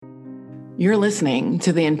You're listening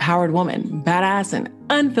to the Empowered Woman, Badass and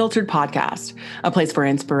Unfiltered podcast, a place for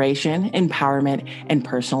inspiration, empowerment, and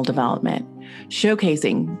personal development,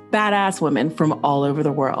 showcasing badass women from all over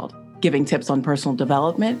the world, giving tips on personal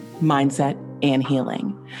development, mindset, and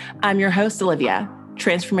healing. I'm your host, Olivia,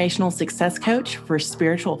 transformational success coach for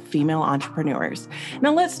spiritual female entrepreneurs.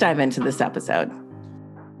 Now let's dive into this episode.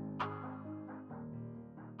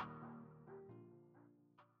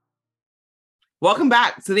 Welcome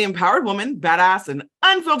back to the Empowered Woman, Badass and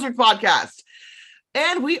Unfiltered podcast.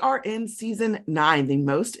 And we are in season 9, the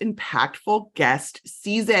most impactful guest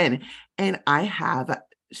season. And I have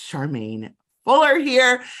Charmaine Fuller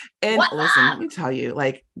here. And listen, let me tell you,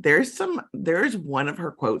 there's one of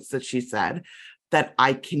her quotes that she said that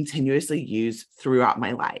I continuously use throughout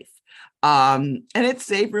my life. And it's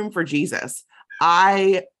save room for Jesus.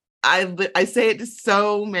 I say it to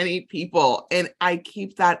so many people, and I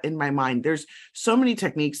keep that in my mind. There's so many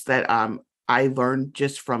techniques that I learned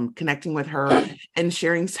just from connecting with her and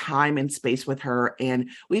sharing time and space with her.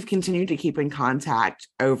 And we've continued to keep in contact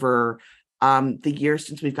over the years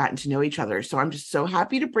since we've gotten to know each other. So I'm just so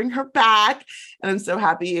happy to bring her back. And I'm so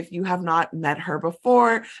happy, if you have not met her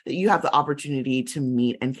before, that you have the opportunity to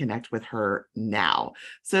meet and connect with her now.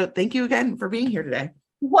 So thank you again for being here today.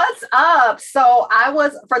 What's up? So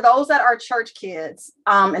for those that are church kids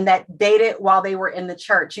and that dated while they were in the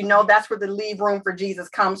church, that's where the leave room for Jesus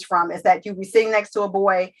comes from, is that you be sitting next to a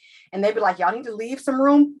boy and they'd be like, y'all need to leave some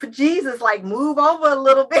room for Jesus, like move over a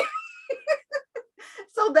little bit.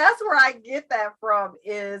 So that's where I get that from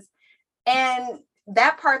and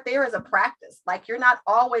that part there is a practice. Like, you're not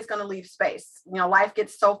always going to leave space. Life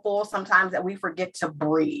gets so full sometimes that we forget to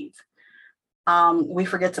breathe. We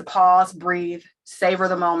forget to pause, breathe, savor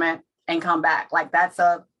the moment, and come back. Like, that's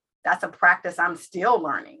a practice I'm still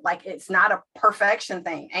learning. Like, it's not a perfection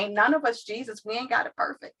thing. Ain't none of us Jesus. We ain't got it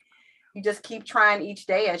perfect. You just keep trying each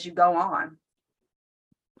day as you go on.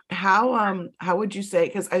 How would you say,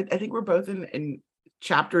 because I think we're both in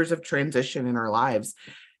chapters of transition in our lives.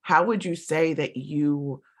 How would you say that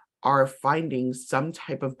you are finding some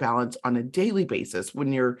type of balance on a daily basis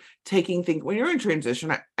when you're taking things, when you're in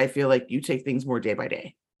transition? I feel like you take things more day by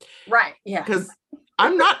day. Right. Yeah. Because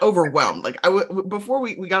I'm not overwhelmed. Like, before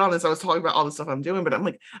we got on this, I was talking about all the stuff I'm doing, but I'm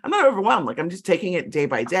like, I'm not overwhelmed. Like, I'm just taking it day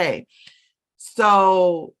by day.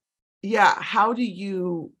 So yeah, how do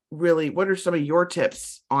you what are some of your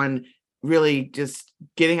tips on really just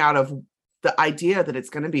getting out of the idea that it's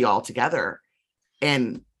going to be all together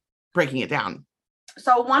and breaking it down?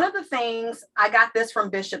 So one of the things, I got this from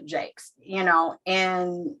Bishop Jakes,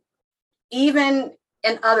 and even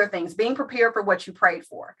in other things, being prepared for what you prayed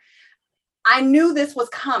for. I knew this was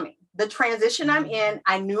coming. The transition I'm in,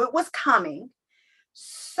 I knew it was coming.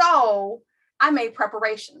 So I made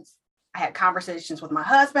preparations. I had conversations with my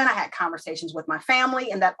husband. I had conversations with my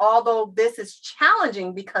family. And that although this is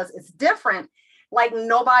challenging because it's different, like,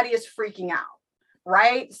 nobody is freaking out.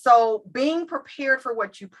 Right. So being prepared for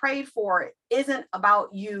what you prayed for isn't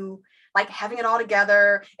about you like having it all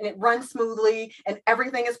together and it runs smoothly and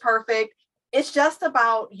everything is perfect. It's just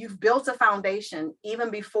about you've built a foundation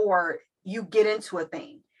even before you get into a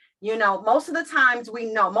thing. Most of the times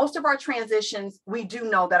most of our transitions, we do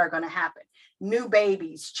know that are going to happen. New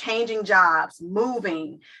babies, changing jobs,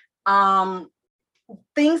 moving,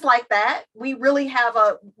 things like that. We really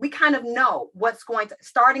we kind of know what's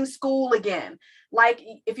starting school again. Like,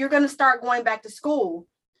 if you're going to start going back to school,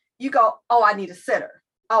 you go, oh, I need a sitter.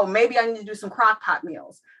 Oh, maybe I need to do some crock pot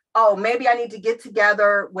meals. Oh, maybe I need to get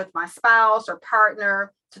together with my spouse or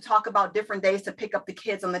partner to talk about different days to pick up the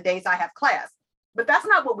kids on the days I have class. But that's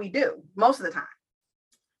not what we do most of the time.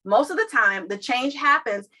 Most of the time, the change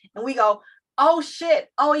happens and we go, oh, shit.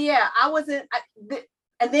 Oh, yeah,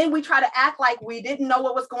 and then we try to act like we didn't know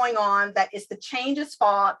what was going on, that it's the change's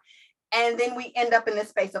fault. And then we end up in this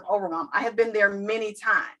space of overwhelm. I have been there many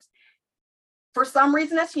times. For some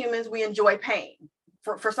reason, as humans, we enjoy pain.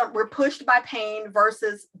 We're pushed by pain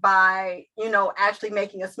versus by, actually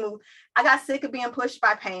making a smooth. I got sick of being pushed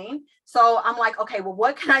by pain. So I'm like, okay, well,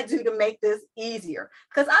 what can I do to make this easier?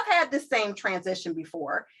 Because I've had this same transition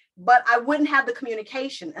before, but I wouldn't have the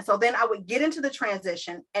communication. And so then I would get into the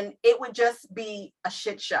transition and it would just be a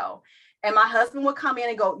shit show. And my husband would come in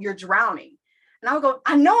and go, you're drowning. And I would go,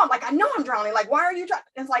 I know I'm drowning. Like, why are you drowning?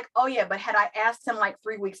 It's like, oh yeah, but had I asked him like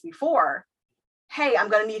 3 weeks before, hey, I'm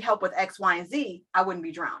going to need help with X, Y, and Z, I wouldn't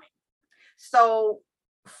be drowning. So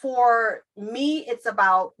for me, it's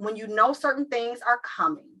about when you know certain things are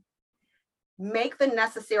coming, make the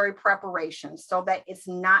necessary preparations so that it's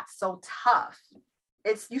not so tough.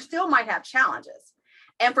 You still might have challenges.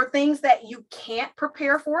 And for things that you can't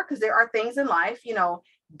prepare for, because there are things in life,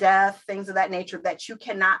 death, things of that nature that you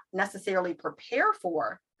cannot necessarily prepare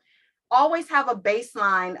for, always have a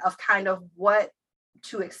baseline of kind of what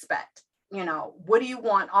to expect. What do you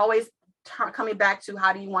want? Always coming back to,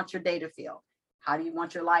 how do you want your day to feel? How do you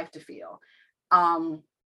want your life to feel?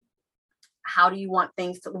 How do you want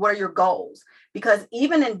things to, what are your goals? Because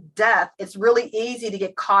even in death, it's really easy to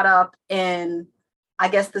get caught up in, I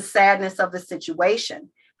guess, the sadness of the situation.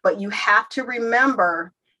 But you have to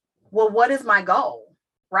remember, well, what is my goal,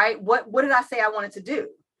 right? What did I say I wanted to do?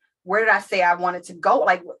 Where did I say I wanted to go?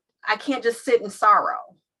 Like, I can't just sit in sorrow.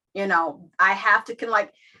 I have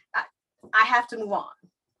to I have to move on.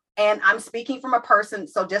 And I'm speaking from a person.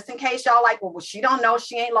 So just in case y'all like, well, she don't know,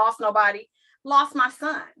 she ain't lost nobody, lost my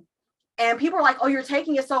son. And people are like, oh, you're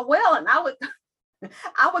taking it so well. And I would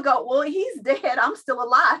go, well, he's dead, I'm still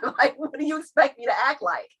alive. Like, what do you expect me to act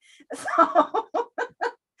like? So,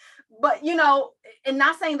 but, and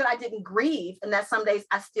not saying that I didn't grieve and that some days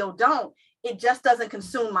I still don't. It just doesn't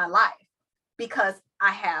consume my life because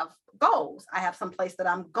I have goals. I have some place that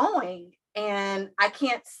I'm going and I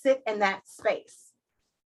can't sit in that space.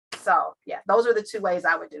 So yeah, those are the two ways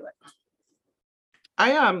I would do it.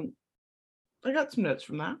 I got some notes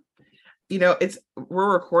from that.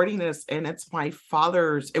 We're recording this and it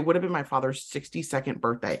would have been my father's 62nd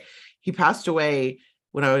birthday. He passed away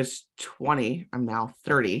when I was 20. I'm now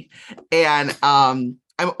 30. And I'm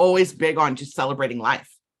always big on just celebrating life,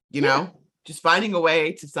 just finding a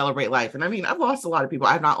way to celebrate life. And I mean, I've lost a lot of people.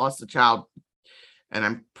 I've not lost a child and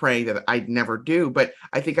I'm praying that I never do, but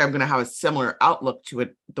I think I'm going to have a similar outlook to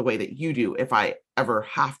it the way that you do if I ever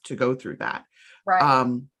have to go through that. Right.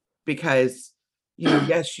 Because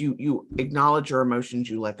yes, you acknowledge your emotions,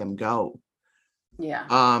 you let them go.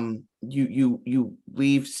 Yeah. You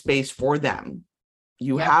leave space for them.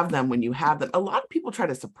 You have them when you have them. A lot of people try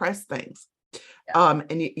to suppress things. Yeah.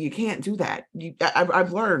 And you can't do that.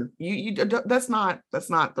 I've learned that's not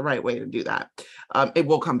the right way to do that. It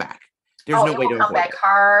will come back. There's no way to come back it.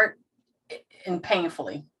 hard and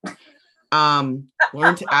painfully. Learn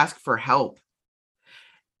to ask for help.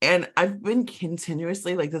 And I've been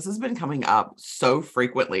continuously, like, this has been coming up so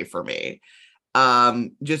frequently for me.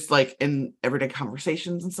 Just like in everyday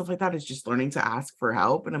conversations and stuff like that, is just learning to ask for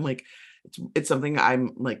help. And I'm like, it's something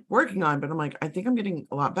I'm like working on, but I'm like, I think I'm getting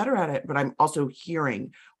a lot better at it, but I'm also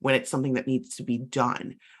hearing when it's something that needs to be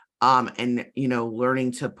done. And,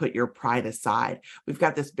 learning to put your pride aside. We've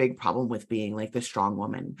got this big problem with being like the strong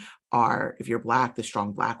woman, or if you're Black, the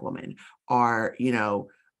strong Black woman, or,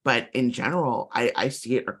 but in general, I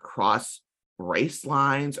see it across race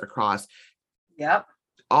lines, across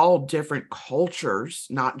all different cultures,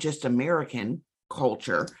 not just American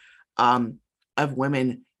culture, of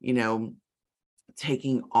women,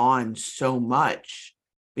 taking on so much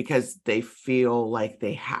because they feel like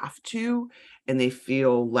they have to, and they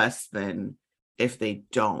feel less than if they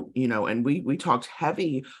don't, and we talked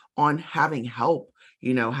heavy on having help,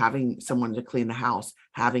 having someone to clean the house,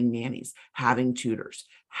 having nannies, having tutors,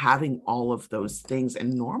 having all of those things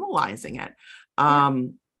and normalizing it.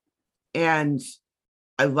 And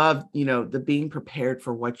I love, the being prepared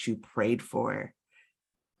for what you prayed for.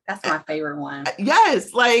 That's my favorite one.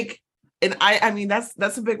 Yes. Like, and I mean,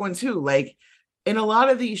 that's a big one too. Like, in a lot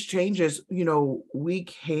of these changes, we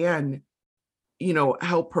can,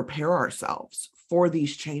 help prepare ourselves for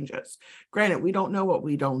these changes. Granted, we don't know what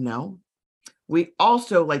we don't know. We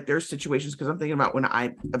also, like, there's situations, because I'm thinking about when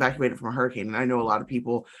I evacuated from a hurricane, and I know a lot of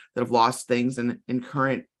people that have lost things in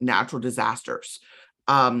current natural disasters.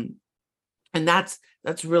 And that's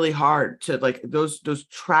really hard to, like, those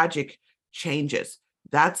tragic changes.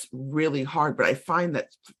 That's really hard. But I find that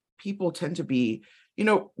people tend to be,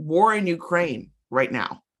 war in Ukraine right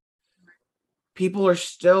now. People are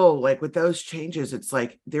still, like, with those changes, it's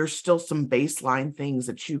like there's still some baseline things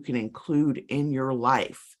that you can include in your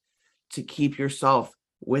life to keep yourself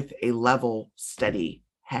with a level, steady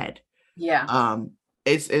head. Yeah.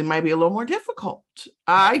 It might be a little more difficult.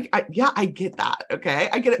 I get that. Okay.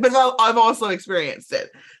 I get it, but I've also experienced it.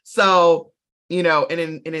 So, and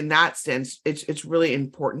in that sense, it's really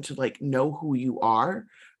important to, like, know who you are,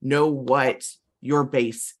 know what your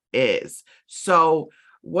base is. So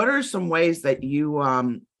what are some ways that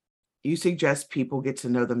you suggest people get to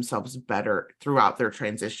know themselves better throughout their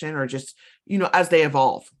transition, or just, as they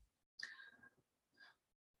evolve?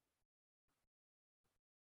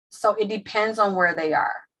 So it depends on where they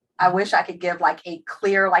are. I wish I could give like a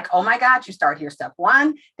clear, like, oh my God, you start here step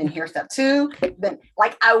 1, then here step 2, then,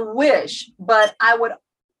 like, I wish, but I would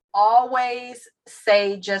always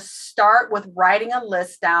say just start with writing a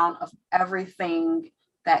list down of everything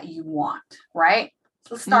that you want, right?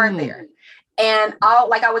 So start there. And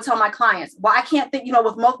I would tell my clients, well, I can't think,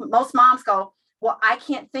 with most moms go, well, I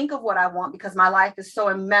can't think of what I want because my life is so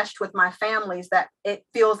enmeshed with my family's that it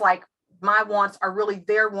feels like my wants are really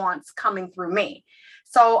their wants coming through me.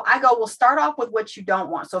 So I go, well, start off with what you don't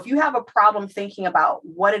want. So if you have a problem thinking about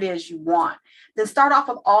what it is you want, then start off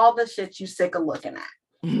with all the shit you sick of looking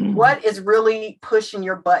at. What is really pushing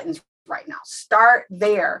your buttons right now? Start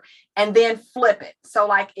there and then flip it. So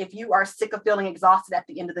like if you are sick of feeling exhausted at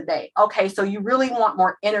the end of the day, okay, so you really want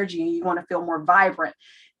more energy and you want to feel more vibrant.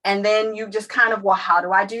 And then you just kind of, well, how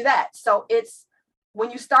do I do that? So it's when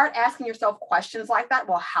you start asking yourself questions like that,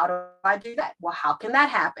 well, how do I do that? Well, how can that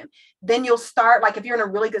happen? Then you'll start, like if you're in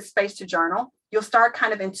a really good space to journal, you'll start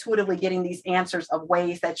kind of intuitively getting these answers of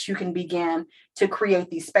ways that you can begin to create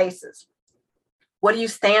these spaces. What do you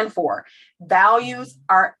stand for? Values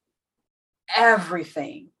are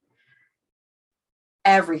everything.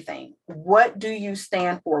 Everything. What do you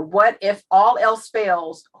stand for? What if all else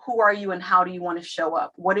fails? Who are you and how do you want to show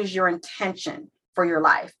up? What is your intention for your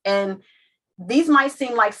life? And these might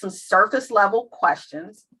seem like some surface level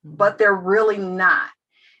questions, but they're really not.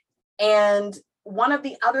 And one of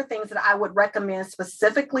the other things that I would recommend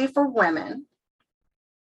specifically for women,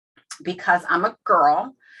 because I'm a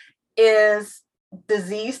girl, is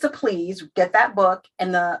Disease to Please. Get that book,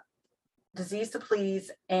 and the Disease to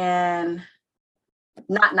Please and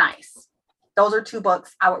Not Nice. Those are two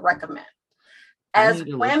books I would recommend. As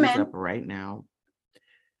women, right now.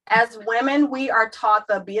 As women, we are taught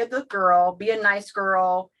to be a good girl, be a nice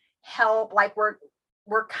girl, help. Like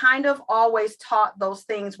we're kind of always taught those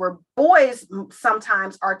things where boys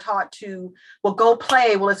sometimes are taught to, well, go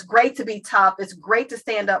play. Well, it's great to be tough. It's great to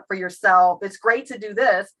stand up for yourself. It's great to do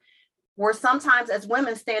this. Where sometimes as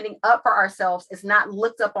women, standing up for ourselves is not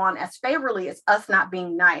looked upon as favorably. It's us not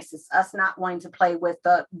being nice. It's us not wanting to play with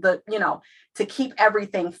the to keep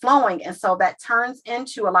everything flowing. And so that turns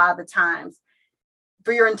into a lot of the times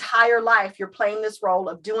for your entire life, you're playing this role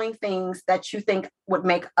of doing things that you think would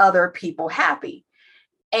make other people happy.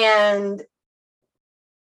 And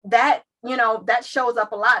that, that shows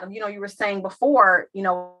up a lot. You were saying before,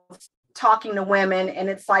 talking to women, and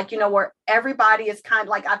it's like, where everybody is kind of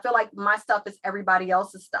like, I feel like my stuff is everybody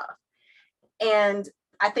else's stuff. And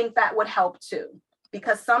I think that would help too,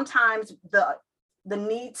 because sometimes the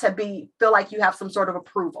need to feel like you have some sort of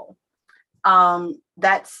approval,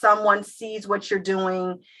 that someone sees what you're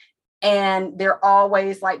doing and they're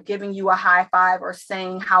always like giving you a high five or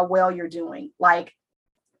saying how well you're doing. Like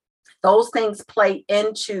those things play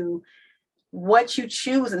into what you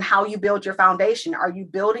choose and how you build your foundation. Are you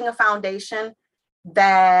building a foundation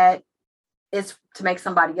that is to make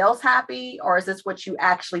somebody else happy, or is this what you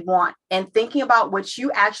actually want? And thinking about what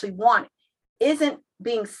you actually want isn't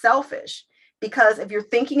being selfish, because if you're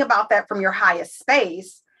thinking about that from your highest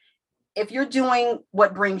space, if you're doing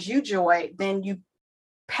what brings you joy, then you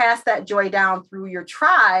pass that joy down through your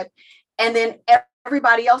tribe, and then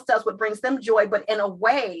everybody else does what brings them joy, but in a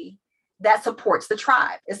way that supports the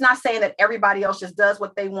tribe. It's not saying that everybody else just does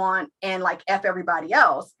what they want and like F everybody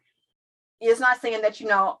else. It's not saying that,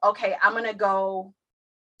 okay, I'm going to go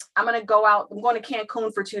out, I'm going to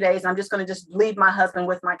Cancun for 2 days. I'm just going to just leave my husband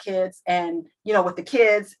with my kids and, with the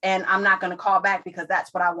kids, and I'm not going to call back because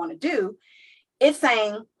that's what I want to do. It's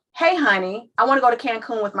saying, hey, honey, I want to go to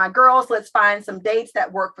Cancun with my girls. Let's find some dates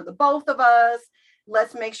that work for the both of us.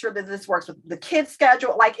 Let's make sure that this works with the kids'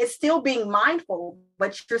 schedule. Like, it's still being mindful,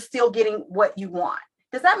 but you're still getting what you want.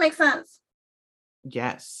 Does that make sense?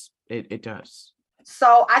 Yes, it does.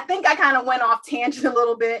 So I think I kind of went off tangent a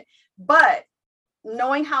little bit, but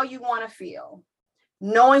knowing how you want to feel,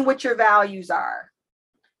 knowing what your values are,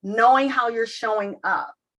 knowing how you're showing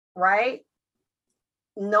up, right?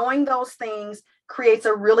 Knowing those things creates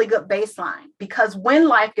a really good baseline, because when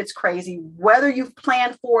life gets crazy, whether you've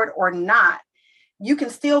planned for it or not, you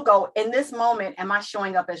can still go, in this moment, am I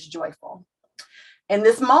showing up as joyful? In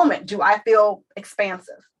this moment, do I feel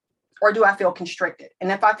expansive or do I feel constricted?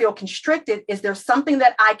 And if I feel constricted, is there something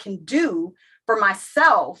that I can do for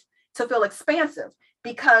myself to feel expansive?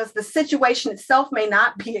 Because the situation itself may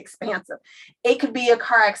not be expansive. It could be a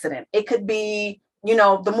car accident. It could be,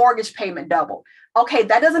 the mortgage payment double. Okay,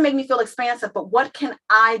 that doesn't make me feel expansive, but what can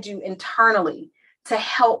I do internally to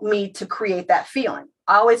help me to create that feeling?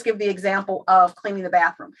 I always give the example of cleaning the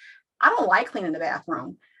bathroom. I don't like cleaning the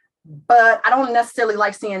bathroom, but I don't necessarily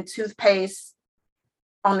like seeing toothpaste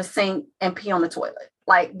on the sink and pee on the toilet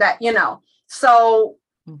like that, So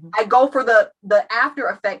I go for the after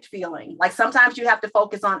effect feeling. Like sometimes you have to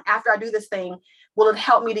focus on, after I do this thing, will it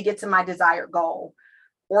help me to get to my desired goal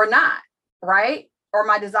or not, right? Or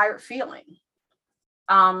my desired feeling.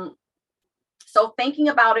 So thinking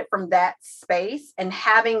about it from that space and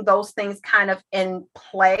having those things kind of in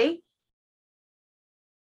play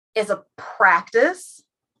is a practice.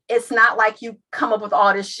 It's not like you come up with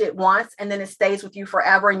all this shit once and then it stays with you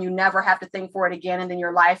forever and you never have to think for it again. And then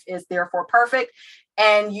your life is therefore perfect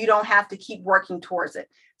and you don't have to keep working towards it.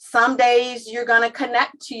 Some days you're going to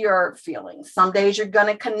connect to your feelings. Some days you're going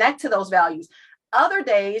to connect to those values. Other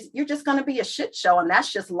days you're just going to be a shit show and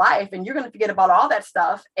that's just life. And you're going to forget about all that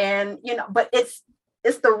stuff. And, you know, but it's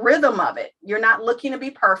the rhythm of it. You're not looking to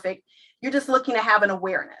be perfect. You're just looking to have an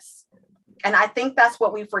awareness. And I think that's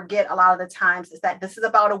what we forget a lot of the times, is that this is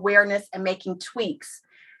about awareness and making tweaks,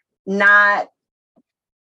 not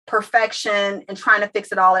perfection and trying to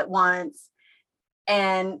fix it all at once.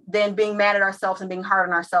 And then being mad at ourselves and being hard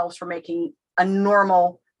on ourselves for making a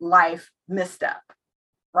normal life misstep,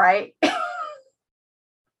 right?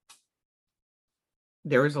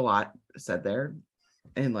 There was a lot said there.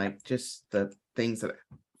 And like just the things that,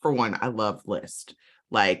 for one, I love list.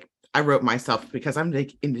 Like I wrote myself because I'm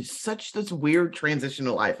like into such this weird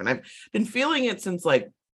transitional life. And I've been feeling it since like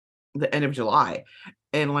the end of July.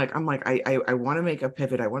 And like, I'm like, I want to make a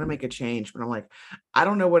pivot. I want to make a change, but I'm like, I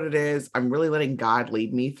don't know what it is. I'm really letting God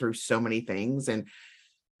lead me through so many things. And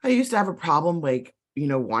I used to have a problem, like, you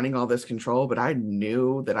know, wanting all this control, but I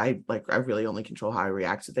knew that I really only control how I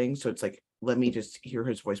react to things. So it's like, let me just hear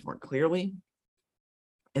his voice more clearly.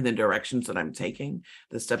 And the directions that I'm taking,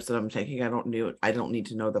 the steps that I'm taking, I don't need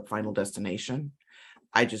to know the final destination.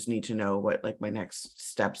 I just need to know what like my next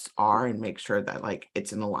steps are and make sure that like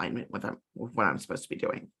it's in alignment with what I'm supposed to be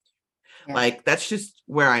doing. Yeah. Like that's just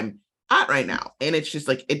where I'm at right now. And it's just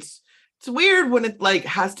like it's weird when it like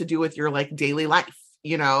has to do with your like daily life,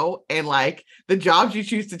 you know, and like the jobs you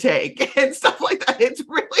choose to take and stuff like that. It's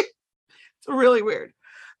really weird.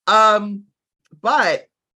 But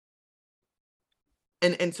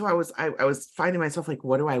and so I was finding myself like,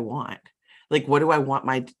 what do I want? Like, what do I want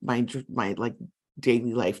my like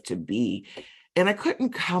daily life to be? And I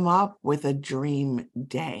couldn't come up with a dream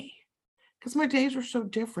day because my days were so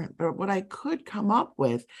different. But what I could come up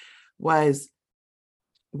with was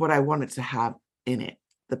what I wanted to have in it,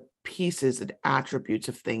 the pieces and attributes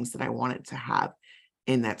of things that I wanted to have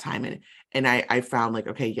in that time. And I found like,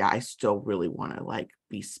 okay, yeah, I still really want to like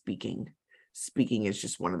be speaking. Speaking is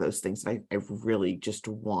just one of those things that I really just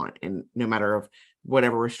want. And no matter of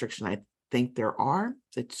whatever restriction I think there are,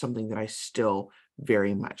 it's something that I still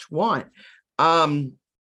very much want. And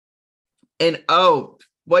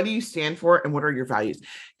what do you stand for and what are your values?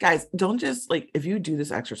 Guys, don't just like, if you do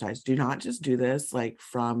this exercise, do not just do this like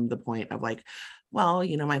from the point of like, well,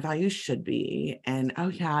 you know, my values should be, and oh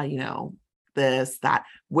yeah, you know, this, that.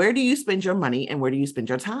 Where do you spend your money and where do you spend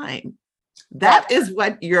your time? That is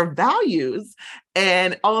what your values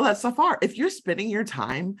and all of that stuff are. If you're spending your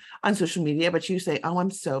time on social media, but you say, oh,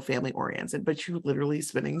 I'm so family oriented, but you're literally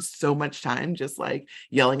spending so much time just like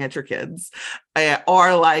yelling at your kids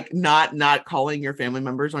or like not calling your family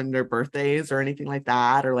members on their birthdays or anything like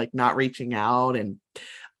that, or like not reaching out and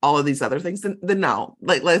all of these other things, then no,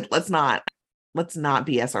 like let's not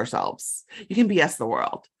BS ourselves. You can BS the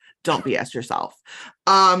world. Don't BS yourself.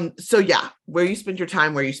 So yeah, where you spend your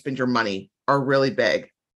time, where you spend your money are really big.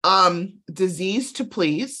 Disease to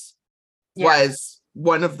Please was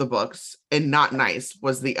one of the books, and Not Nice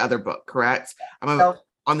was the other book, correct? On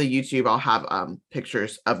the YouTube, I'll have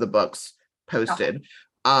pictures of the books posted.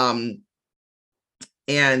 And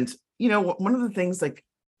you know, one of the things, like,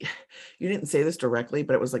 you didn't say this directly,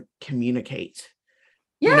 but it was like communicate.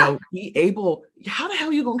 Yeah. You know, be able, how the hell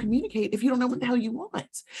are you going to communicate if you don't know what the hell you want?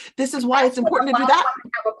 This is why it's important to do that. I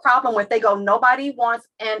have a problem with, they go, nobody wants,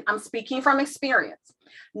 and I'm speaking from experience.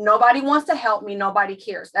 Nobody wants to help me. Nobody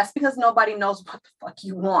cares. That's because nobody knows what the fuck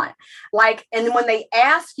you want. Like, and when they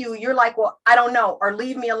ask you, you're like, well, I don't know, or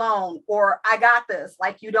leave me alone, or I got this.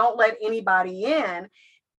 Like, you don't let anybody in.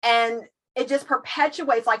 And it just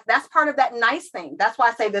perpetuates, like, that's part of that nice thing. That's why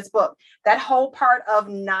I say this book, that whole part of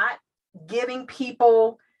not giving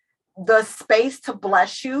people the space to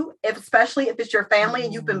bless you, especially if it's your family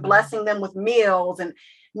and you've been blessing them with meals, and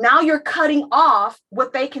now you're cutting off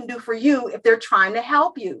what they can do for you if they're trying to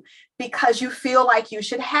help you, because you feel like you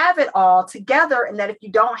should have it all together, and that if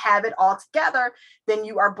you don't have it all together, then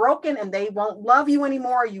you are broken and they won't love you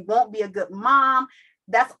anymore. You won't be a good mom.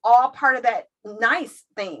 That's all part of that nice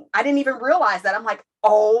thing. I didn't even realize that. I'm like,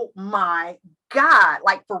 oh my God,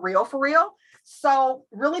 like for real, for real. So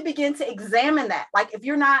really begin to examine that. Like, if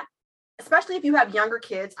you're not, especially if you have younger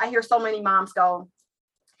kids, I hear so many moms go,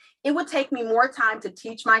 it would take me more time to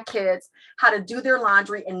teach my kids how to do their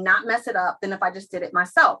laundry and not mess it up than if I just did it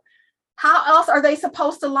myself. How else are they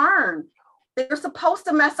supposed to learn? They're supposed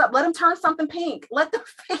to mess up. Let them turn something pink. Let them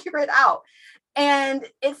figure it out. And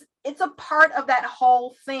it's a part of that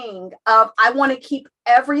whole thing of, I want to keep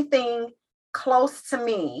everything close to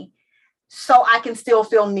me so I can still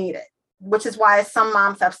feel needed, which is why some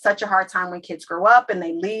moms have such a hard time when kids grow up and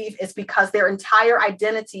they leave. It's because their entire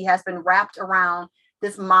identity has been wrapped around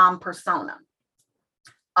this mom persona.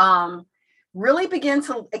 Really begin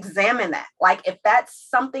to examine that. Like, if that's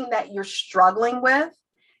something that you're struggling with,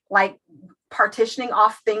 like partitioning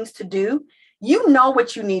off things to do, you know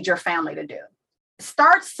what you need your family to do.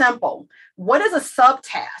 Start simple. What is a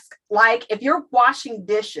subtask? Like, if you're washing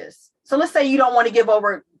dishes, so let's say you don't want to give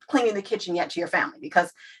over cleaning the kitchen yet to your family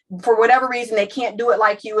because for whatever reason they can't do it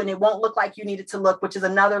like you and it won't look like you need it to look, which is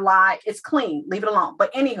another lie. It's clean, leave it alone.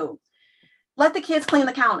 But anywho, let the kids clean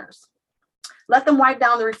the counters. Let them wipe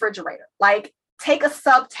down the refrigerator. Like, take a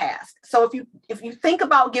subtask. So if you think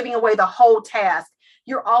about giving away the whole task,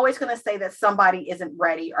 you're always going to say that somebody isn't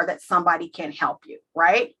ready or that somebody can't help you,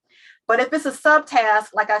 right? But if it's a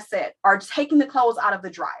subtask, like I said, or taking the clothes out of the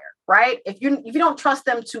dryer, right? If you don't trust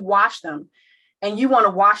them to wash them and you want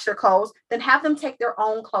to wash their clothes, then have them take their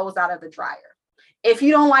own clothes out of the dryer. If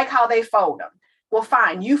you don't like how they fold them, well,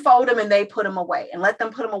 fine, you fold them and they put them away and let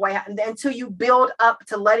them put them away until you build up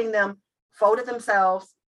to letting them fold it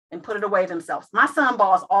themselves and put it away themselves. My son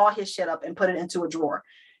balls all his shit up and put it into a drawer.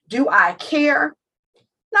 Do I care?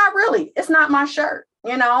 Not really. It's not my shirt.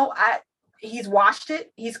 You know, he's washed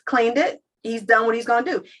it. He's cleaned it. He's done what he's going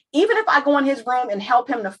to do. Even if I go in his room and help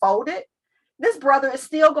him to fold it, this brother is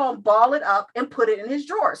still going to ball it up and put it in his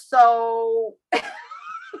drawer. So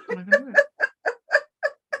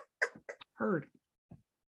Heard.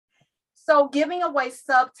 So giving away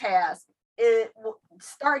subtasks, it will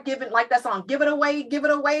start giving, like that song, give it away, give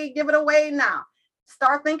it away, give it away now.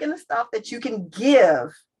 Start thinking of stuff that you can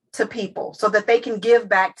give to people so that they can give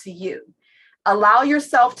back to you. Allow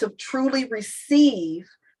yourself to truly receive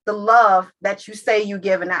the love that you say you're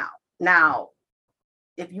giving out. Now,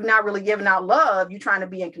 if you're not really giving out love, you're trying to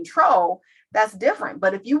be in control, that's different.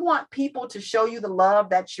 But if you want people to show you the love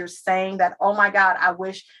that you're saying that, oh my God, I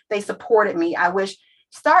wish they supported me.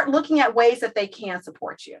 Start looking at ways that they can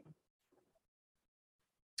support you.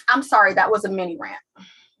 I'm sorry, that was a mini rant.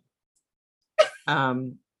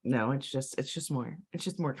 No, it's just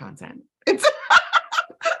more content. It's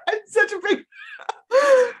such a big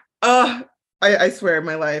I swear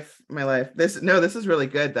my life. This is really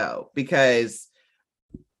good though, because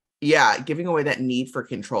yeah, giving away that need for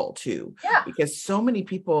control too. Yeah. Because so many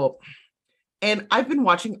people, and I've been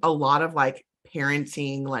watching a lot of like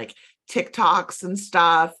parenting, like TikToks and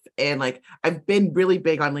stuff. And like, I've been really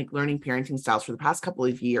big on like learning parenting styles for the past couple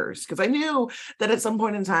of years, because I knew that at some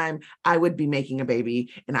point in time I would be making a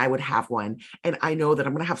baby and I would have one. And I know that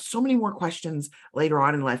I'm going to have so many more questions later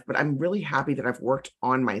on in life, but I'm really happy that I've worked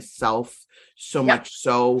on myself so much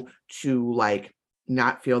so to like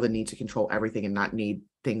not feel the need to control everything and not need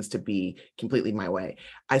things to be completely my way.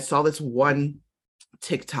 I saw this one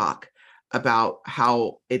TikTok about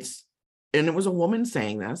how and it was a woman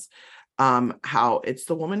saying this, how it's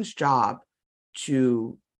the woman's job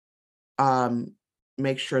to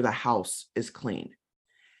make sure the house is clean.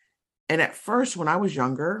 And at first, when I was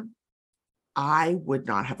younger, I would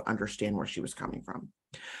not have understand where she was coming from.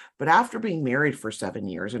 But after being married for 7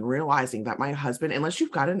 years and realizing that my husband, unless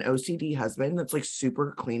you've got an OCD husband that's like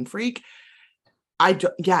super clean freak,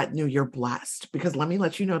 you're blessed, because let me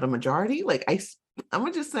let you know, the majority, like I'm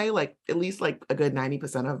gonna just say like at least like a good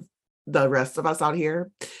 90% of the rest of us out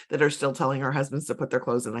here that are still telling our husbands to put their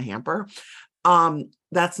clothes in a hamper.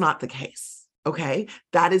 That's not the case. Okay.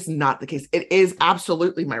 That is not the case. It is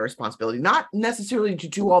absolutely my responsibility, not necessarily to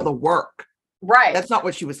do all the work. Right. That's not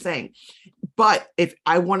what she was saying. But if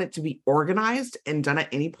I want it to be organized and done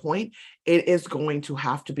at any point, it is going to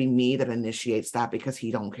have to be me that initiates that, because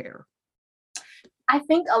he don't care. I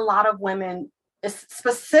think a lot of women,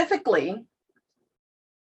 specifically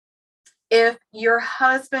if your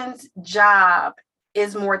husband's job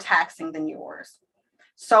is more taxing than yours.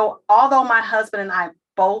 So although my husband and I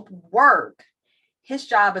both work, his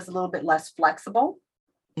job is a little bit less flexible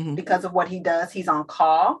because of what he does. He's on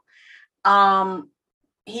call.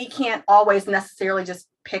 He can't always necessarily just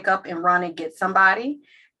pick up and run and get somebody.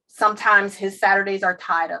 Sometimes his Saturdays are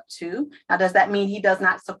tied up too. Now, does that mean he does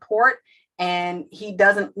not support and he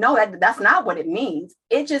doesn't? No, that's not what it means.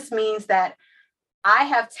 It just means that I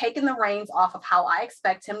have taken the reins off of how I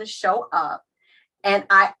expect him to show up, and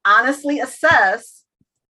I honestly assess,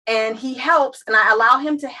 and he helps, and I allow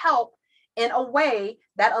him to help in a way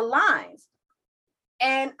that aligns.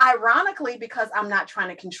 And ironically, because I'm not trying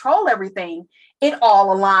to control everything, it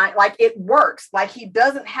all aligns, like it works. Like he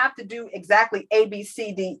doesn't have to do exactly A, B,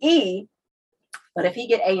 C, D, E. But if he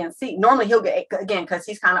get A and C, normally he'll get A, again, because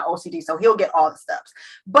he's kind of OCD, so he'll get all the steps.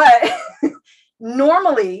 But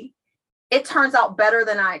normally it turns out better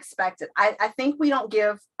than I expected. I think we don't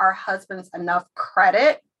give our husbands enough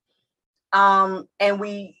credit. And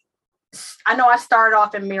I know I started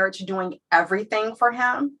off in marriage doing everything for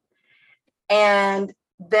him. And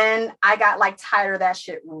then I got like tired of that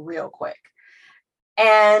shit real quick.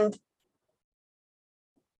 And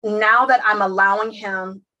now that I'm allowing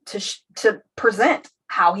him to present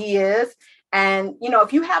how he is, and, you know,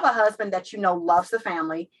 if you have a husband that, you know, loves the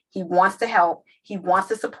family, he wants to help, he wants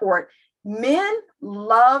to support, men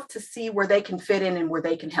love to see where they can fit in and where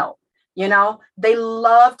they can help. You know, they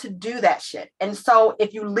love to do that shit. And so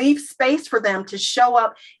if you leave space for them to show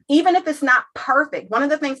up, even if it's not perfect, one of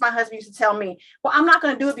the things my husband used to tell me, well, I'm not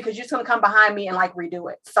going to do it because you're just going to come behind me and like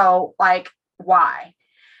redo it. So like, why?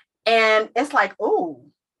 And it's like, oh,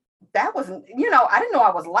 that wasn't, you know, I didn't know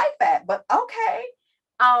I was like that, but okay.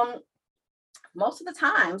 Most of the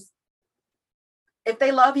times, if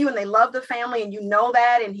they love you and they love the family and you know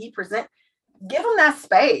that, and he present, give them that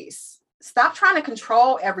space. Stop trying to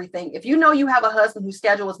control everything. If you know you have a husband whose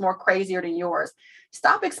schedule is more crazier than yours,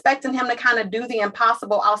 stop expecting him to kind of do the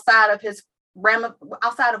impossible outside of his realm,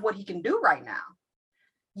 outside of what he can do right now.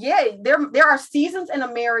 Yeah, there are seasons in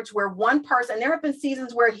a marriage where one person, there have been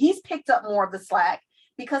seasons where he's picked up more of the slack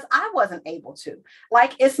because I wasn't able to.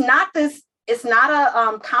 Like, it's not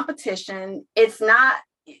a competition. It's not,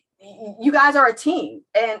 you guys are a team,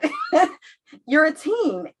 and you're a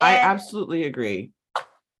team. And I absolutely agree.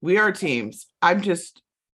 We are teams. I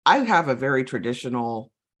have a very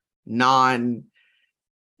traditional I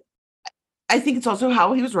think it's also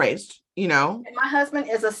how he was raised, you know. And my husband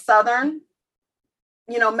is a Southern,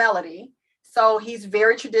 you know, melody. So he's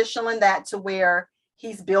very traditional in that, to where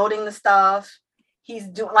he's building the stuff. He's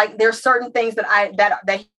doing, like, there's certain things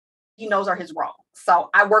that he knows are his role. So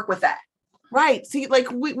I work with that. Right. See, like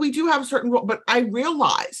we do have a certain role, but I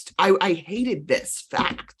realized I hated this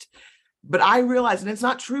fact. But I realized, and it's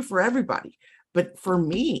not true for everybody, but for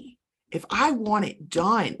me, if I want it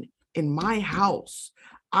done in my house,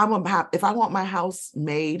 if I want my house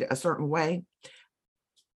made a certain way,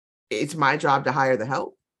 it's my job to hire the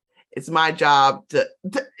help. It's my job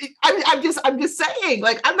I'm just saying,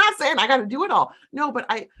 like, I'm not saying I got to do it all. No, but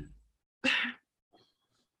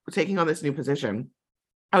taking on this new position,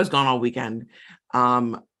 I was gone all weekend,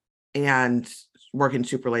 and working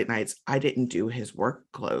super late nights. I didn't do his work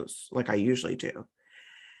clothes like I usually do.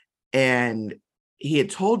 And he had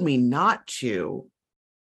told me not to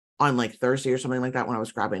on like Thursday or something like that, when I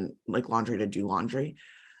was grabbing like laundry to do laundry.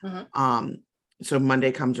 Mm-hmm. So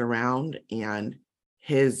Monday comes around and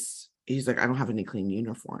he's like, I don't have any clean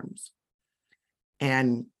uniforms.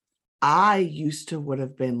 And I would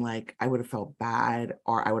have been like, I would have felt bad,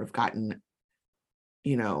 or I would have gotten,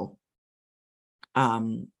 you know,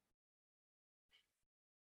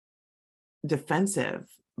 defensive.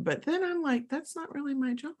 But then I'm like, that's not really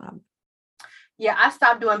my job. Yeah, I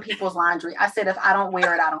stopped doing people's laundry. I said, if I don't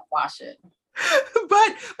wear it, I don't wash it.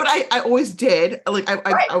 but I always did. Like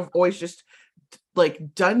I've always just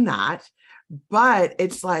like done that. But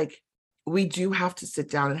it's like, we do have to sit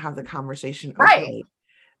down and have the conversation. Right.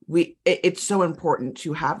 Okay, it's so important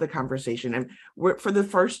to have the conversation. And we're, for the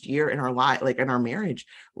first year in our life, like in our marriage,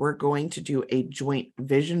 we're going to do a joint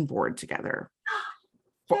vision board together.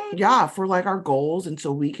 For like our goals. And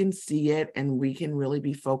so we can see it, and we can really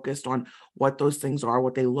be focused on what those things are,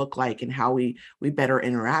 what they look like, and how we better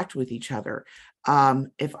interact with each other.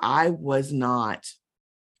 If I was not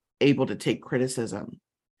able to take criticism,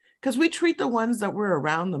 because we treat the ones that we're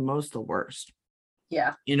around the most the worst.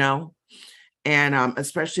 Yeah. You know, and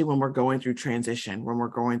especially when we're going through transition, when we're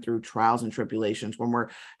going through trials and tribulations, when we're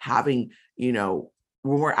having, you know,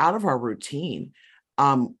 when we're out of our routine,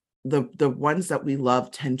 the ones that we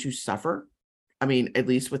love tend to suffer. I mean, at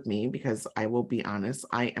least with me, because I will be honest,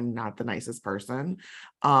 I am not the nicest person.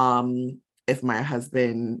 If my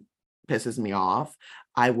husband pisses me off,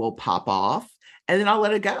 I will pop off and then I'll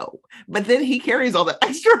let it go. But then he carries all the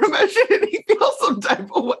extra emotion and he feels some type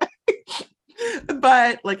of way.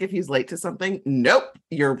 But like, if he's late to something, nope,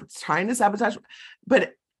 you're trying to sabotage.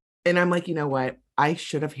 And I'm like, you know what? I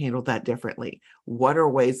should have handled that differently. What are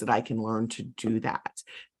ways that I can learn to do that?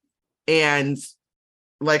 And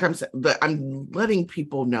like I'm letting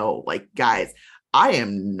people know, like, guys, I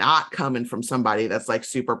am not coming from somebody that's like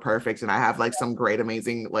super perfect and I have like some great,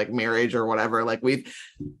 amazing like marriage or whatever. Like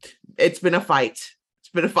it's been a fight. It's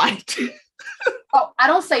been a fight. Oh, I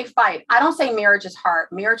don't say fight. I don't say marriage is hard.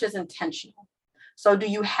 Marriage is intentional. So do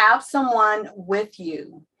you have someone with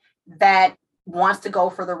you that wants to go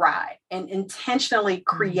for the ride and intentionally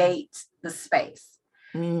create the space?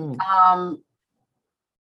 Mm.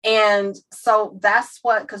 And so that's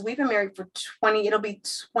what, because we've been married for 20, it'll be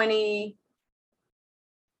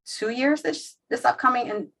 22 years this upcoming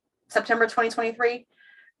in September 2023.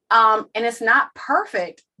 And it's not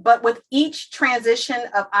perfect, but with each transition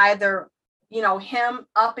of either, him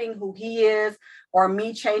upping who he is or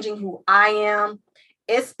me changing who I am,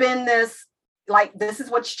 it's been this, like, this is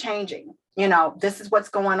what's changing. This is what's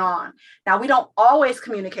going on. Now, we don't always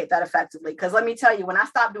communicate that effectively, because let me tell you, when I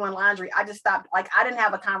stopped doing laundry, I just stopped. Like, I didn't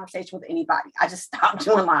have a conversation with anybody. I just stopped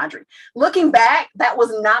doing laundry. Looking back, that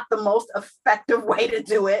was not the most effective way to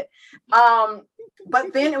do it.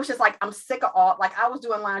 But then it was just like, I'm sick of all, like, I was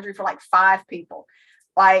doing laundry for like 5 people,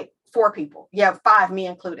 like 4 people. Yeah, 5, me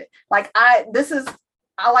included. Like, I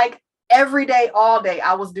like every day, all day,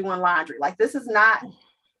 I was doing laundry. Like, this is not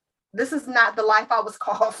the life I was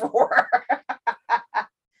called for.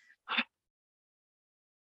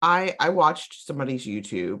 I watched somebody's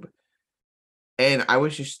YouTube and I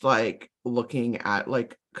was just like looking at,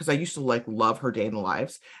 like, because I used to like love her day in the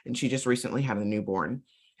lives, and she just recently had a newborn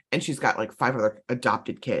and she's got like 5 other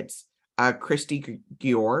adopted kids. Christy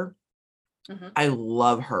Gior. Mm-hmm. I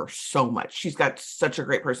love her so much. She's got such a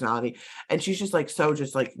great personality, and she's just like, so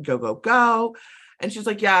just like go, go, go. And she's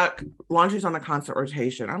like, yeah, laundry's on a constant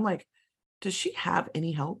rotation. I'm like, does she have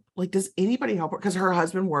any help? Like, does anybody help her? Because her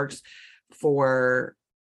husband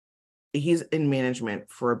he's in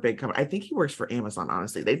management for a big company. I think he works for Amazon,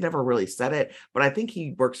 honestly. They've never really said it, but I think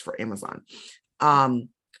he works for Amazon.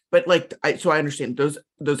 But like, so I understand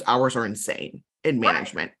those hours are insane in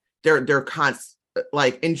management. Right. They're constant.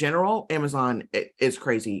 Like, in general, Amazon is a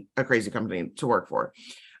crazy company to work for.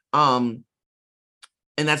 And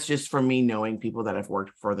that's just from me knowing people that have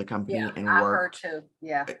worked for the company and I've worked heard too.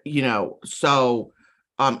 Yeah. So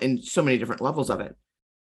in so many different levels of it.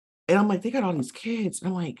 And I'm like, they got all these kids. And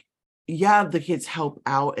I'm like, yeah, the kids help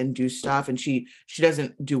out and do stuff, and she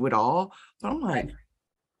doesn't do it all. But I'm like, right.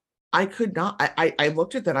 I could not. I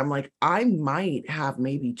looked at that. I'm like, I might have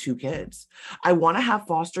maybe 2 kids. I want to have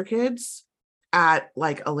foster kids at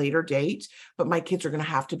like a later date, but my kids are going to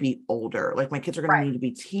have to be older. Like, my kids are going to need to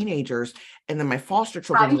be teenagers, and then my foster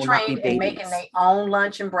children will not be babies. Making their own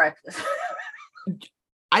lunch and breakfast.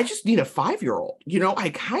 I just need a 5-year-old. I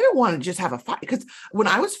kind of want to just have a 5, because when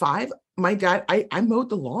I was 5, my dad, I mowed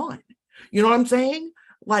the lawn. You know what I'm saying?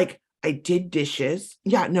 Like, I did dishes.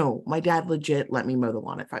 Yeah, no, my dad legit let me mow the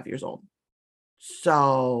lawn at 5 years old.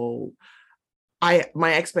 So my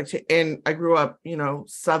expectation, and I grew up,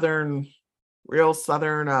 Southern, real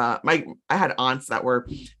Southern. I had aunts that were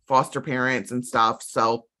foster parents and stuff.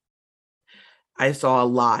 So I saw a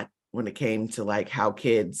lot when it came to like how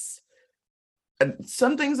kids,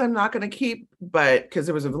 some things I'm not going to keep, but because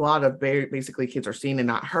there was a lot of basically kids are seen and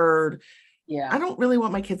not heard. Yeah. I don't really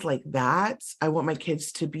want my kids like that. I want my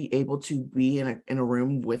kids to be able to be in a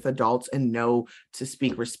room with adults and know to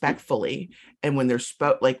speak respectfully. And when they're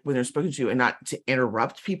spoken to, and not to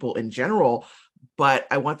interrupt people in general, but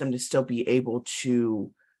I want them to still be able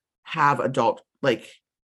to have adult, like,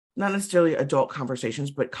 not necessarily adult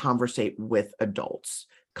conversations, but conversate with adults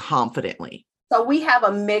confidently. So we have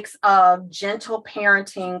a mix of gentle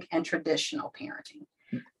parenting and traditional parenting.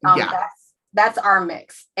 That's our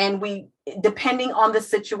mix. And we, depending on the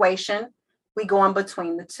situation, we go in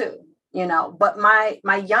between the two, but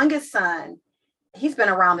my youngest son, he's been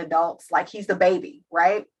around adults, like he's the baby,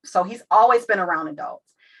 right? So he's always been around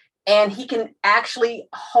adults, and he can actually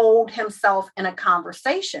hold himself in a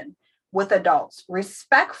conversation with adults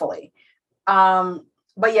respectfully.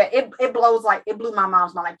 But yeah, it blew my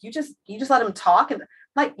mom's mind. Like, you just let him talk, and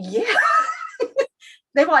like, yeah.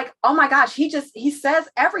 They were like, oh my gosh, he says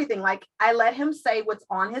everything. Like, I let him say what's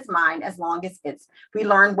on his mind, as long as we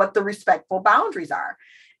learn what the respectful boundaries are.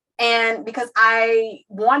 And because I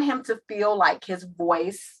want him to feel like his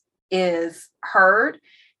voice is heard,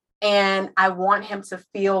 and I want him to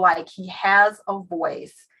feel like he has a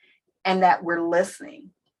voice and that we're listening,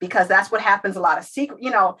 because that's what happens. A lot of secret,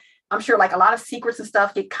 I'm sure like a lot of secrets and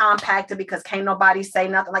stuff get compacted because can't nobody say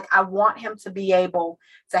nothing. Like, I want him to be able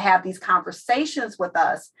to have these conversations with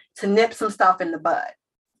us to nip some stuff in the bud.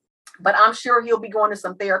 But I'm sure he'll be going to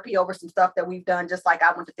some therapy over some stuff that we've done, just like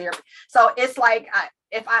I went to therapy. So it's like, I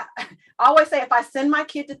always say, if I send my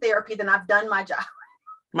kid to therapy, then I've done my job.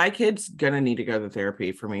 My kid's gonna need to go to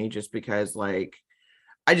therapy for me, just because, like,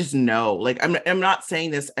 I just know, like, I'm not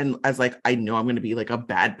saying this and as like, I know I'm going to be like a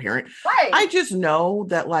bad parent. Right. I just know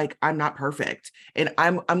that like, I'm not perfect and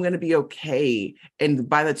I'm going to be okay. And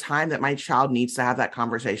by the time that my child needs to have that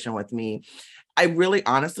conversation with me, I really,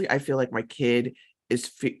 honestly, I feel like my kid is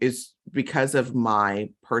because of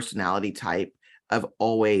my personality type of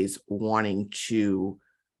always wanting to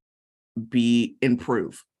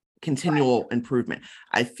improve, continual improvement.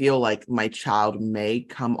 I feel like my child may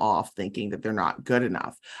come off thinking that they're not good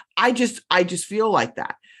enough. I just feel like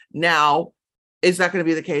that. Now, is that going to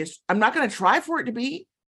be the case? I'm not going to try for it to be,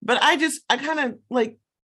 but I kind of like,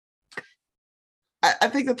 I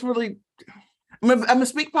think that's really, I'm gonna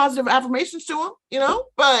speak positive affirmations to them, you know,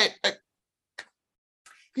 but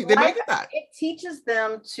they might get that. It teaches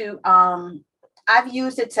them to, I've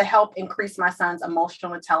used it to help increase my son's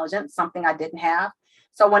emotional intelligence, something I didn't have.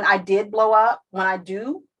 So when I did blow up,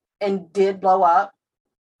 did blow up,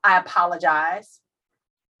 I apologize.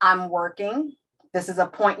 I'm working. This is a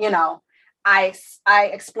point, you know, I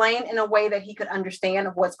explained in a way that he could understand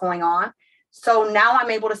of what's going on. So now I'm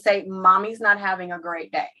able to say, mommy's not having a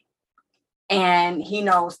great day. And he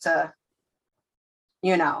knows to,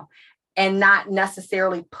 you know, and not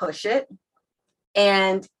necessarily push it.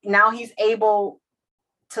 And now he's able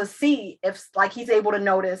to see if, like, he's able to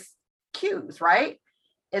notice cues, right?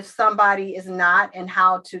 If somebody is not, and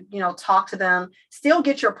how to, you know, talk to them, still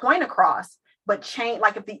get your point across, but change,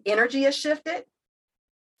 like if the energy is shifted,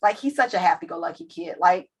 like he's such a happy-go-lucky kid.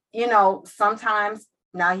 Like, you know, sometimes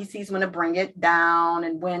now he sees when to bring it down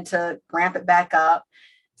and when to ramp it back up.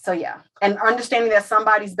 So yeah, and understanding that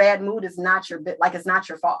somebody's bad mood is not your like, it's not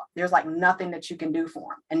your fault. There's like nothing that you can do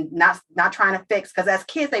for them, and not trying to fix, because as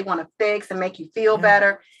kids they want to fix and make you feel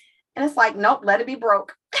better, and it's like, nope, let it be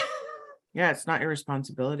broke. Yeah, it's not your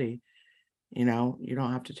responsibility. You know, you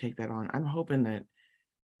don't have to take that on. I'm hoping that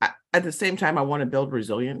at the same time, I want to build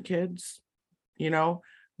resilient kids, you know,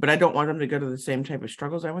 but I don't want them to go to the same type of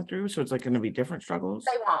struggles I went through. So it's like going to be different struggles.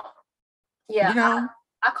 They won't. Yeah. You know?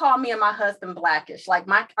 I call me and my husband blackish. Like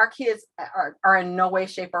our kids are in no way,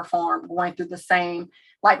 shape, or form going through the same.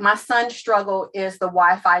 Like my son's struggle is the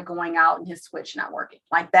Wi-Fi going out and his switch not working.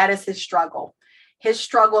 Like that is his struggle. His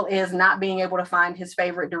struggle is not being able to find his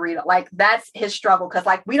favorite Dorito. Like that's his struggle, because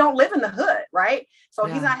like we don't live in the hood, right? So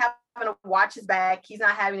he's not having to watch his back. He's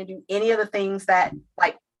not having to do any of the things that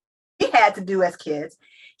like we had to do as kids.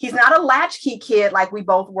 He's not a latchkey kid like we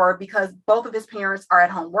both were, because both of his parents are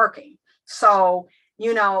at home working. So,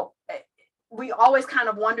 you know, we always kind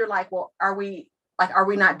of wonder like, well, are we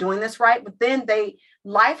not doing this right? But then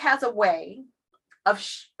life has a way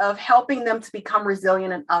of helping them to become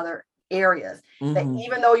resilient in other areas, that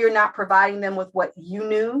even though you're not providing them with what you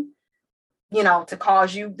knew, you know, to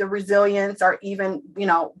cause you the resilience, or even, you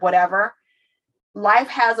know, whatever, life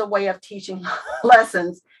has a way of teaching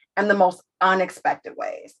lessons in the most unexpected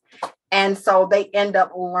ways. And so they end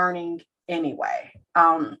up learning anyway.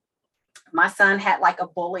 My son had like a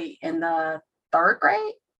bully in the third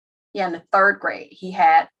grade. Yeah, in the third grade, he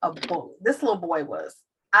had a bully. This little boy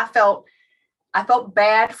I felt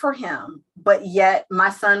bad for him, but yet my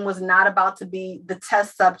son was not about to be the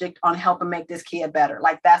test subject on helping make this kid better.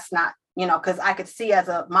 Like that's not, you know, because I could see as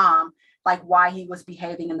a mom, like why he was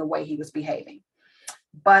behaving in the way he was behaving.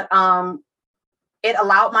 But it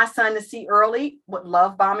allowed my son to see early what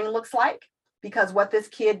love bombing looks like, because what this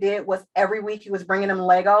kid did was every week he was bringing him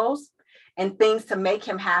Legos and things to make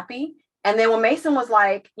him happy. And then when Mason was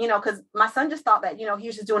like, you know, because my son just thought that, you know, he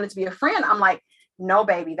was just doing it to be a friend. I'm like, no,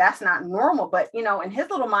 baby, that's not normal. But, you know, in his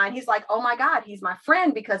little mind, he's like, oh my God, he's my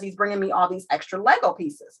friend because he's bringing me all these extra Lego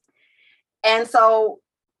pieces. And so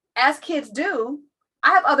as kids do,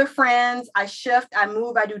 I have other friends, I shift, I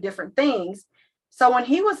move, I do different things. So when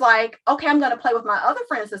he was like, okay, I'm going to play with my other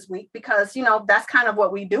friends this week, because, you know, that's kind of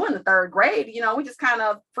what we do in the third grade. You know, we just kind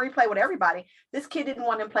of free play with everybody. This kid didn't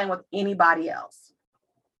want him playing with anybody else.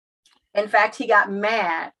 In fact, he got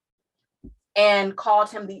mad and called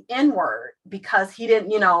him the N-word because he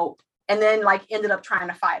didn't, you know, and then like ended up trying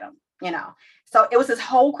to fight him, you know. So it was this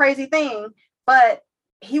whole crazy thing, but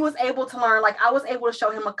he was able to learn. Like I was able to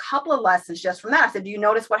show him a couple of lessons just from that. I said, do you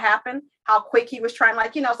notice what happened? How quick he was trying,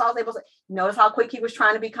 like, you know, so I was able to notice how quick he was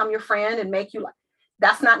trying to become your friend and make you like,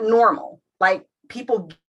 that's not normal. Like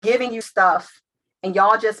people giving you stuff and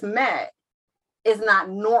y'all just met is not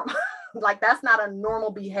normal. Like that's not a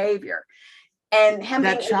normal behavior. And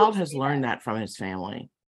that child has learned that from his family.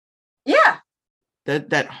 Yeah.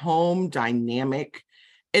 That home dynamic.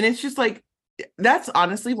 And it's just like, that's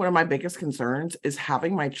honestly one of my biggest concerns, is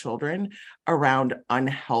having my children around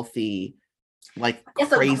unhealthy, like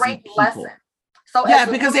it's crazy a great people. Lesson. So yeah,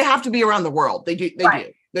 because they have to be around the world. They do.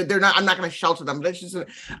 They're not, I'm not going to shelter them. That's just,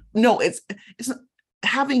 no, it's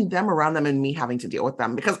having them around them and me having to deal with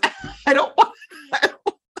them because I don't want,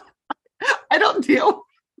 I don't deal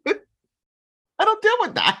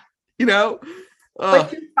with that, you know?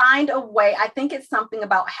 But you find a way. I think it's something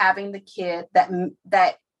about having the kid that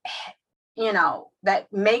you know,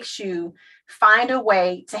 that makes you find a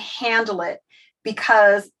way to handle it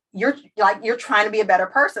because you're trying to be a better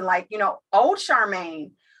person. Like, you know, old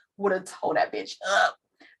Charmaine would have told that bitch up.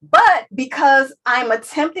 But because I'm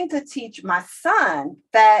attempting to teach my son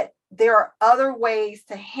that there are other ways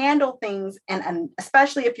to handle things, and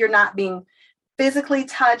especially if you're not being physically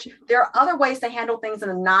touched, there are other ways to handle things in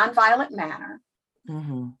a nonviolent manner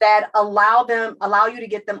that allow you to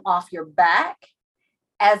get them off your back,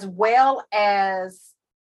 as well as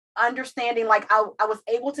understanding, like I was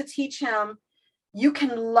able to teach him, you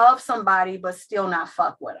can love somebody, but still not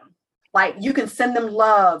fuck with them. Like you can send them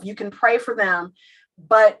love, you can pray for them.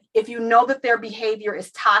 But if you know that their behavior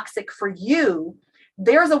is toxic for you,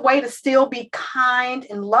 there's a way to still be kind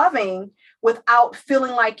and loving without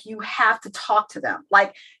feeling like you have to talk to them.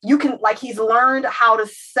 Like you can, like he's learned how to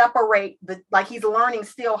separate he's learning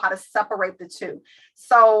still how to separate the two.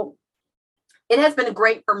 So it has been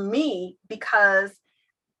great for me because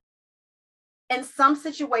in some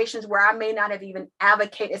situations where I may not have even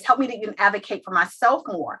advocated, it's helped me to even advocate for myself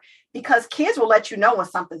more, because kids will let you know when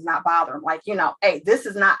something's not bothering, like, you know, hey, this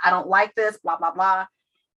is not, I don't like this, blah, blah, blah.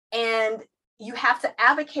 And you have to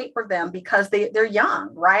advocate for them because they're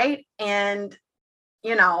young, right? And,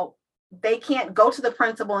 you know, they can't go to the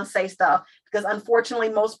principal and say stuff because unfortunately,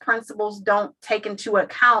 most principals don't take into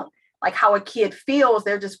account like how a kid feels.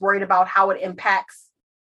 They're just worried about how it impacts,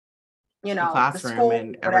 you know, the classroom school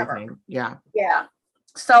and whatever. everything. Yeah. Yeah.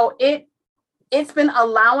 So it's been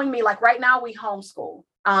allowing me, like right now we homeschool.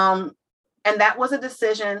 And that was a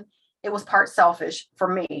decision. It was part selfish for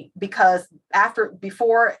me because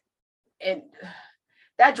before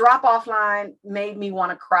that drop-off line made me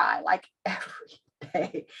want to cry like every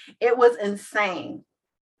day. It was insane.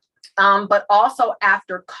 But also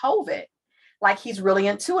after COVID, like he's really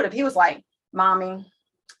intuitive. He was like, Mommy,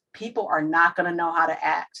 people are not going to know how to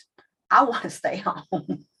act. I want to stay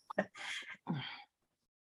home.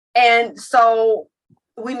 And so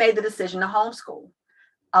we made the decision to homeschool.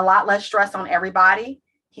 A lot less stress on everybody.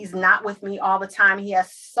 He's not with me all the time. He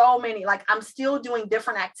has so many, like I'm still doing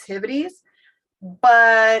different activities,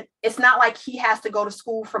 but it's not like he has to go to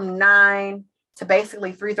school from 9 to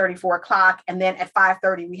basically 3:30, 4 o'clock. And then at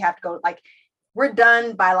 5:30, we have to go, like, we're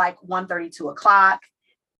done by like 1:30, 2 o'clock.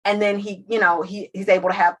 And then he, you know, he's able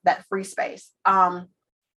to have that free space.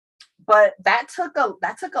 But that took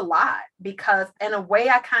a lot because in a way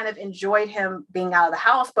I kind of enjoyed him being out of the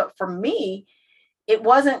house. But for me, it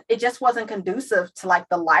just wasn't conducive to like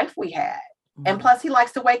the life we had. Mm-hmm. And plus he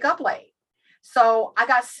likes to wake up late. So I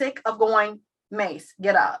got sick of going, Mace,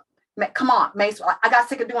 get up. Come on, Mace. I got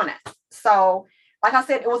sick of doing that. So like I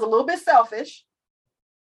said, it was a little bit selfish,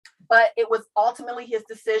 but it was ultimately his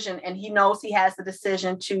decision. And he knows he has the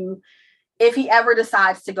decision to, if he ever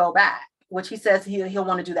decides to go back, which he says he'll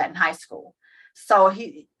want to do that in high school. So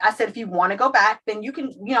I said, if you want to go back, then you can,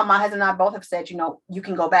 you know, my husband and I both have said, you know, you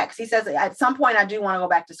can go back. Because he says at some point I do want to go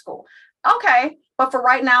back to school. Okay. But for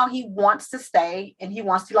right now, he wants to stay and he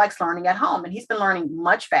likes learning at home. And he's been learning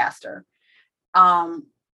much faster. A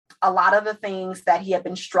lot of the things that he had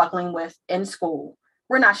been struggling with in school,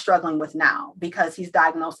 we're not struggling with now because he's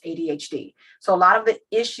diagnosed ADHD. So a lot of the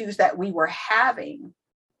issues that we were having,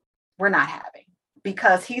 we're not having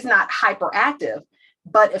because he's not hyperactive.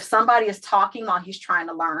 But if somebody is talking while he's trying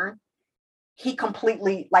to learn, he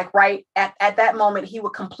completely, like right at that moment, he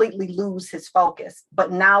would completely lose his focus.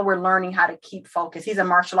 But now we're learning how to keep focus. He's in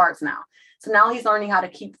martial arts now. So now he's learning how to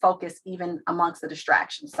keep focus even amongst the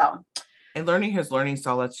distractions. So. And learning his learning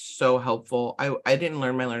style, that's so helpful. I didn't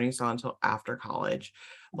learn my learning style until after college,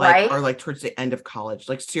 like, right? Or like towards the end of college,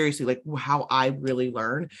 like seriously, like how I really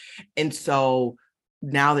learn. And so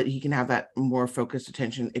now that he can have that more focused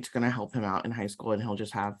attention, it's going to help him out in high school and he'll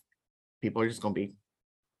just have, people are just going to be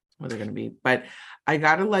what they're going to be. But I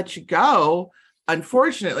got to let you go.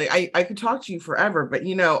 Unfortunately, I could talk to you forever, but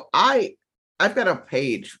you know, I've got a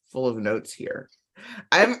page full of notes here.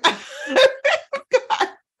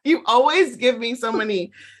 You always give me so many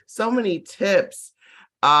tips.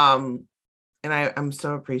 And I'm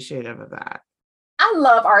so appreciative of that. I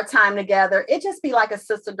love our time together. It just be like a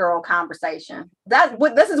sister girl conversation.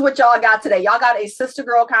 This is what y'all got today. Y'all got a sister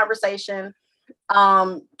girl conversation,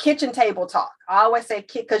 kitchen table talk. I always say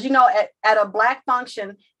because, you know, at a Black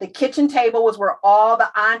function, the kitchen table was where all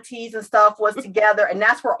the aunties and stuff was together. And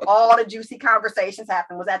that's where all the juicy conversations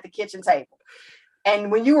happened, was at the kitchen table.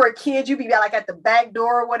 And when you were a kid, you'd be like at the back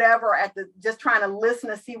door or whatever, just trying to listen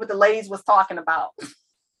to see what the ladies was talking about.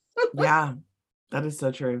 Yeah, that is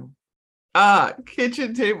so true.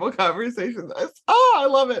 Kitchen table conversations. I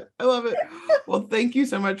love it. I love it. Well, thank you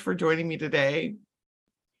so much for joining me today.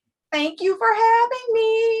 Thank you for having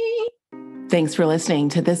me. Thanks for listening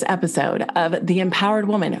to this episode of the Empowered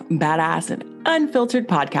Woman, Badass and Unfiltered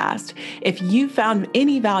podcast. If you found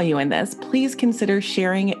any value in this, please consider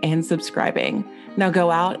sharing and subscribing. Now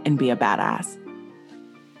go out and be a badass.